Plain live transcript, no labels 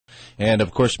And,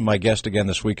 of course, my guest again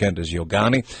this weekend is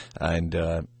Yogani. And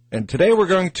today we're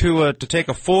going to take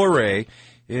a foray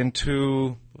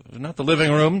into, not the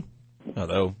living room,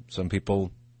 although some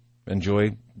people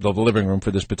enjoy the living room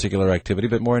for this particular activity,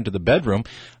 but more into the bedroom,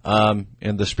 and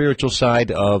the spiritual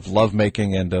side of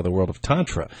lovemaking and the world of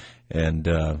Tantra. And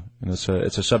it's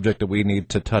a subject that we need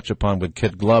to touch upon with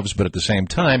kid gloves, but at the same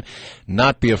time,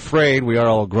 not be afraid. We are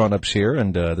all grown-ups here,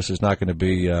 and this is not going to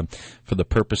be for the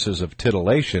purposes of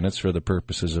titillation. It's for the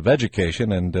purposes of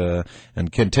education and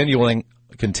continuing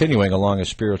along a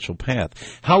spiritual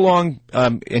path. How long,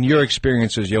 in your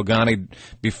experiences, Yogani,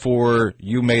 before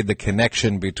you made the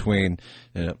connection between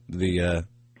the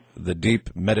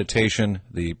deep meditation,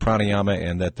 the pranayama,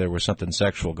 and that there was something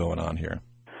sexual going on here?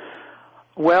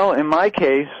 Well, in my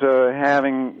case,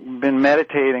 having been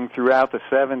meditating throughout the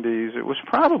 70s, it was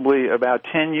probably about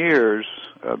 10 years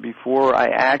before I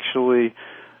actually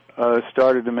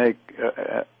started to make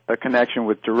a connection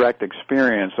with direct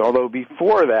experience. Although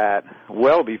before that,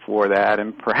 well before that,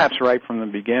 and perhaps right from the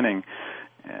beginning,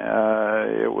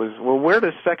 it was, well, where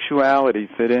does sexuality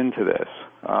fit into this?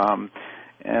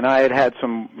 And I had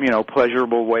some,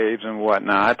 pleasurable waves and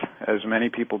whatnot, as many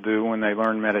people do when they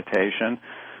learn meditation.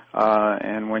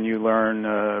 And when you learn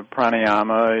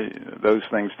pranayama, those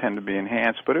things tend to be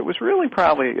enhanced. But it was really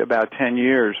probably about 10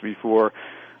 years before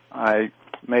I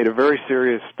made a very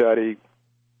serious study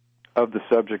of the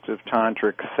subject of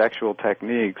tantric sexual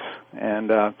techniques. And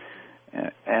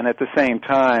at the same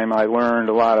time, I learned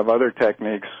a lot of other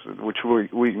techniques, which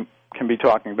we can be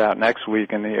talking about next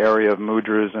week in the area of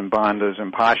mudras and bandhas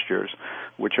and postures,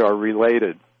 which are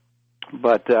related.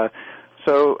 But I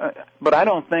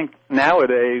don't think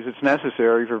nowadays it's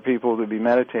necessary for people to be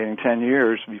meditating 10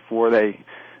 years before they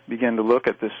begin to look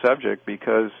at this subject,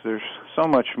 because there's so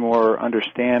much more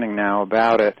understanding now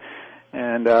about it.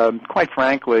 And quite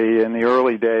frankly, in the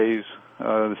early days,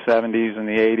 the 70s and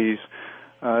the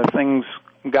 80s, things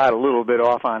got a little bit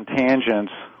off on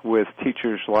tangents with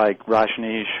teachers like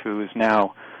Rajneesh, who is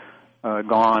now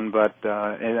gone,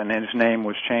 and his name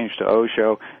was changed to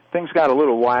Osho. Things got a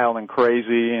little wild and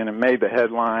crazy, and it made the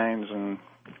headlines, and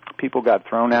people got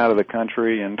thrown out of the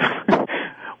country, and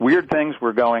weird things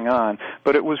were going on.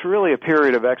 But it was really a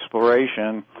period of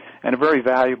exploration, and a very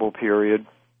valuable period.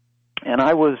 And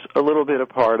I was a little bit a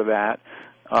part of that,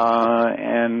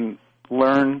 and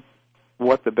learned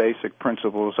what the basic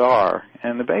principles are.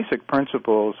 And the basic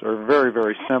principles are very,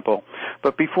 very simple.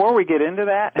 But before we get into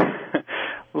that,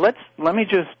 let me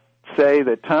just say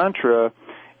that Tantra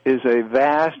is a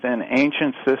vast and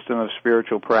ancient system of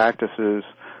spiritual practices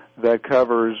that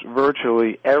covers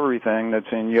virtually everything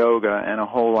that's in yoga and a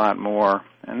whole lot more.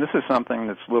 And this is something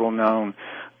that's little known.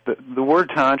 The word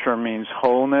Tantra means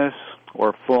wholeness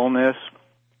or fullness,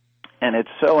 and it's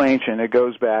so ancient. It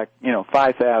goes back,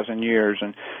 5,000 years,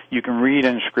 and you can read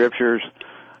in scriptures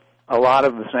a lot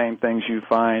of the same things you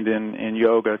find in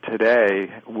yoga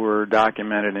today were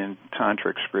documented in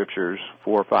tantric scriptures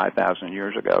 4,000 or 5,000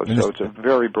 years ago. So it's a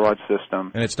very broad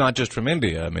system. And it's not just from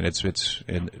India. I mean, it's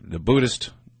in the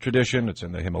Buddhist tradition. It's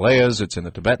in the Himalayas. It's in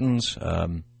the Tibetans.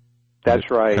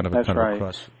 That's right. That's right.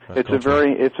 It's a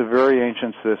very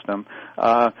ancient system.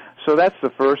 So that's the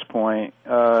first point.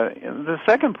 The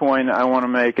second point I want to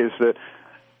make is that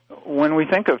when we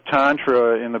think of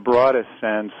Tantra in the broadest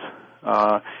sense,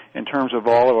 in terms of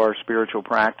all of our spiritual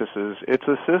practices, it's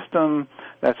a system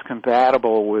that's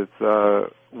compatible with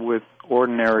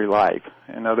ordinary life.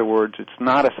 In other words, it's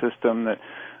not a system that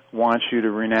wants you to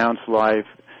renounce life.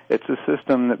 It's a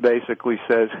system that basically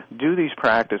says, do these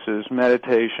practices,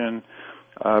 meditation,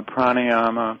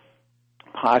 pranayama,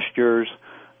 postures,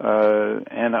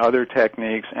 and other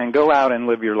techniques, and go out and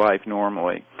live your life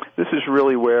normally. This is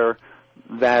really where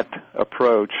that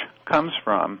approach comes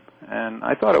from. And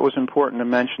I thought it was important to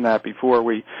mention that before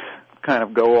we kind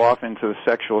of go off into the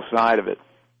sexual side of it.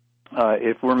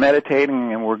 If we're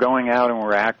meditating and we're going out and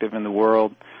we're active in the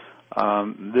world,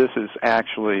 this is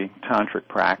actually tantric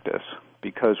practice,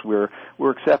 because we're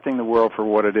accepting the world for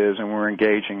what it is and we're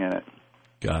engaging in it.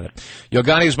 Got it.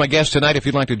 Yogani is my guest tonight. If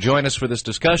you'd like to join us for this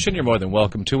discussion, you're more than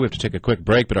welcome to. We have to take a quick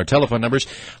break, but our telephone numbers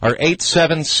are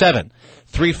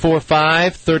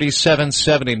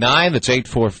 877-345-3779. That's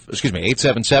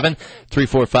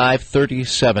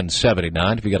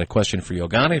 877-345-3779. If you got a question for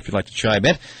Yogani, if you'd like to chime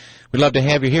in, we'd love to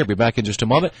have you here. Be back in just a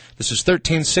moment. This is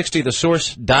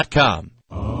 1360thesource.com.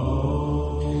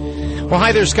 Well,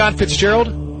 hi there, Scott Fitzgerald,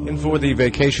 in for the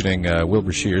vacationing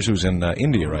Wilbur Shears, who's in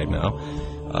India right now.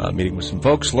 meeting with some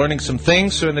folks, learning some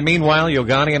things. So in the meanwhile,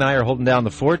 Yogani and I are holding down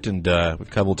the fort, and we've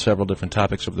covered several different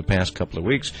topics over the past couple of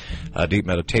weeks. Deep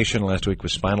meditation. Last week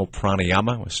was spinal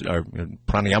pranayama,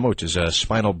 which is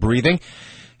spinal breathing.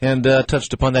 And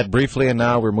touched upon that briefly, and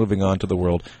now we're moving on to the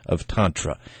world of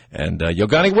Tantra. And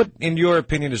Yogani, what, in your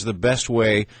opinion, is the best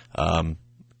way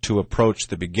to approach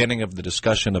the beginning of the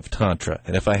discussion of Tantra?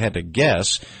 And if I had to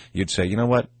guess, you'd say, you know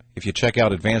what, if you check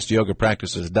out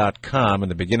advancedyogapractices.com and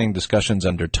the beginning discussions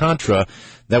under Tantra,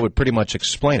 that would pretty much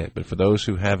explain it. But for those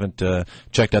who haven't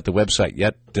checked out the website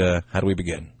yet, how do we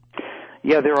begin?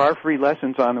 Yeah, there are free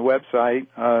lessons on the website,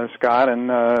 Scott, and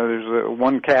there's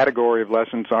one category of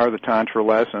lessons are the Tantra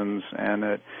lessons, and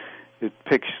it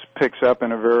picks up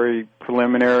in a very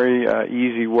preliminary,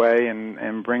 easy way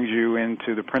and brings you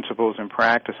into the principles and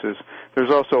practices.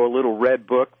 There's also a little red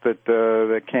book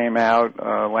that came out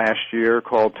last year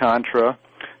called Tantra,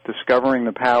 Discovering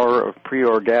the Power of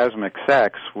Pre-Orgasmic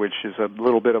Sex, which is a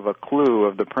little bit of a clue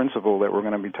of the principle that we're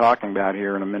going to be talking about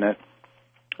here in a minute.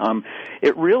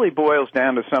 It really boils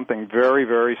down to something very,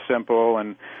 very simple,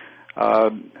 and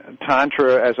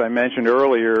Tantra, as I mentioned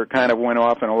earlier, kind of went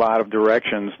off in a lot of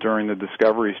directions during the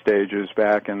discovery stages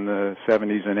back in the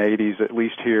 70s and 80s, at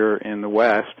least here in the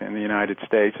West, in the United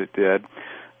States it did.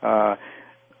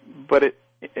 But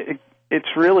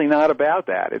it's really not about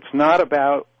that. It's not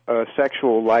about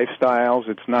sexual lifestyles.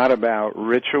 It's not about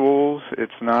rituals.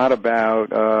 It's not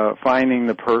about finding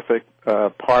the perfect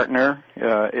partner.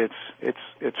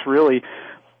 It's really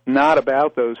not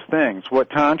about those things. What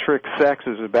tantric sex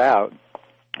is about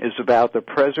the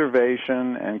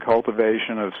preservation and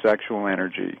cultivation of sexual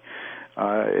energy.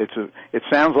 It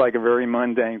sounds like a very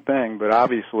mundane thing, but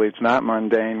obviously it's not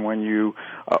mundane when you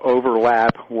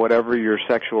overlap whatever your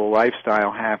sexual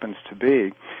lifestyle happens to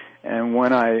be. And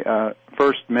when I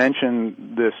first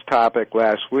mentioned this topic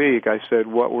last week, I said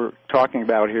what we're talking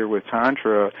about here with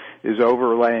Tantra is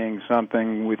overlaying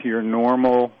something with your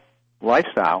normal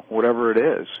lifestyle, whatever it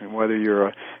is, and whether you're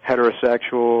a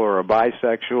heterosexual or a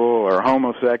bisexual or a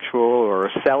homosexual or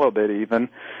a celibate even,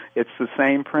 it's the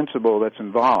same principle that's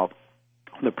involved,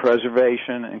 the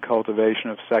preservation and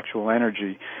cultivation of sexual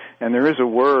energy. And there is a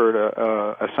word,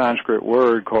 a Sanskrit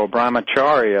word called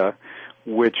brahmacharya,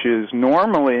 which is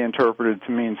normally interpreted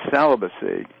to mean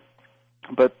celibacy,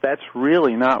 but that's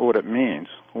really not what it means.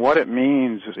 What it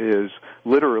means is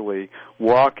literally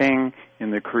walking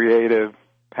in the creative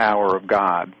power of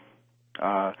God.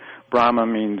 Brahma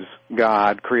means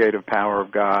God, creative power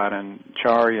of God, and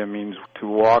charya means to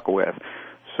walk with.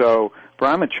 So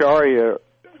brahmacharya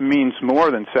means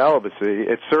more than celibacy.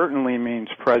 It certainly means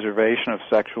preservation of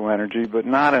sexual energy, but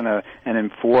not in an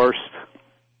enforced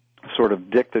sort of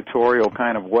dictatorial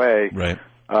kind of way. Right.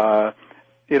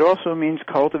 It also means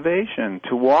cultivation,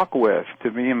 to walk with,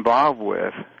 to be involved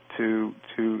with, to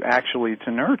actually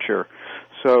to nurture.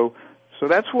 So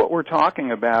that's what we're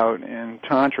talking about in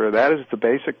Tantra. That is the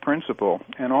basic principle.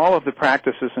 And all of the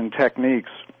practices and techniques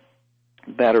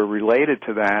that are related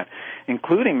to that,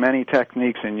 including many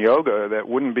techniques in yoga that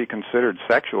wouldn't be considered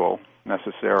sexual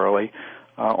necessarily,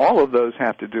 all of those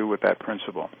have to do with that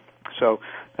principle. So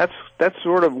that's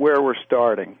sort of where we're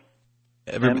starting.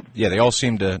 Yeah, they all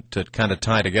seem to kind of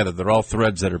tie together. They're all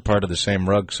threads that are part of the same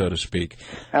rug, so to speak.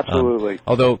 Absolutely.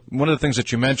 Although one of the things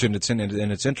that you mentioned, it's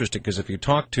interesting because if you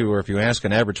talk to or if you ask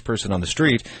an average person on the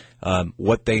street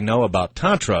what they know about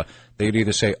Tantra, they'd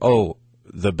either say, "Oh,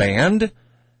 the band,"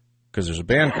 because there's a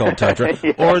band called Tantra,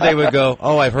 yeah. Or they would go,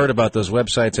 "Oh, I've heard about those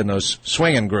websites and those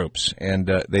swinging groups," and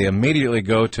they immediately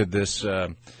go to this.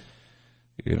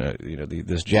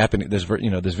 This Japanese,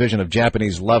 this vision of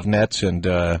Japanese love nets and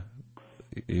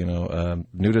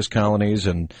nudist colonies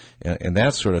and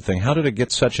that sort of thing. How did it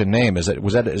get such a name? Is that a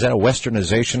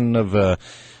westernization of?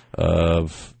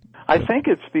 I think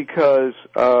it's because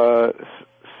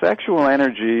sexual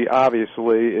energy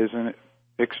obviously is an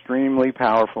extremely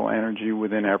powerful energy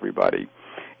within everybody.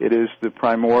 It is the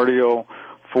primordial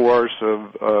force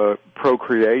of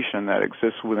procreation that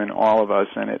exists within all of us,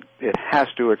 and it has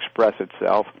to express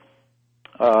itself.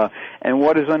 And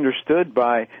what has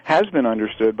been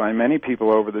understood by many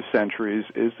people over the centuries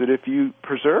is that if you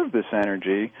preserve this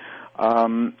energy,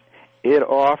 it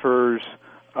offers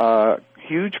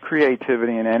huge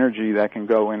creativity and energy that can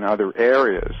go in other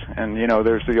areas. And,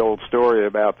 there's the old story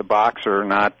about the boxer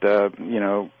not,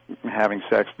 having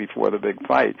sex before the big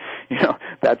fight.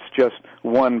 That's just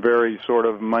one very sort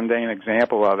of mundane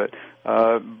example of it.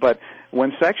 But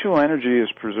when sexual energy is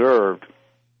preserved,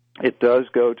 it does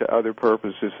go to other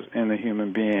purposes in the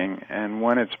human being. And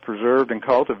when it's preserved and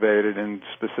cultivated in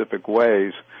specific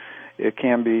ways, it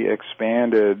can be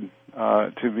expanded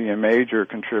to be a major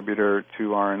contributor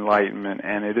to our enlightenment,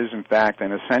 and it is, in fact,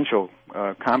 an essential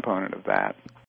component of that.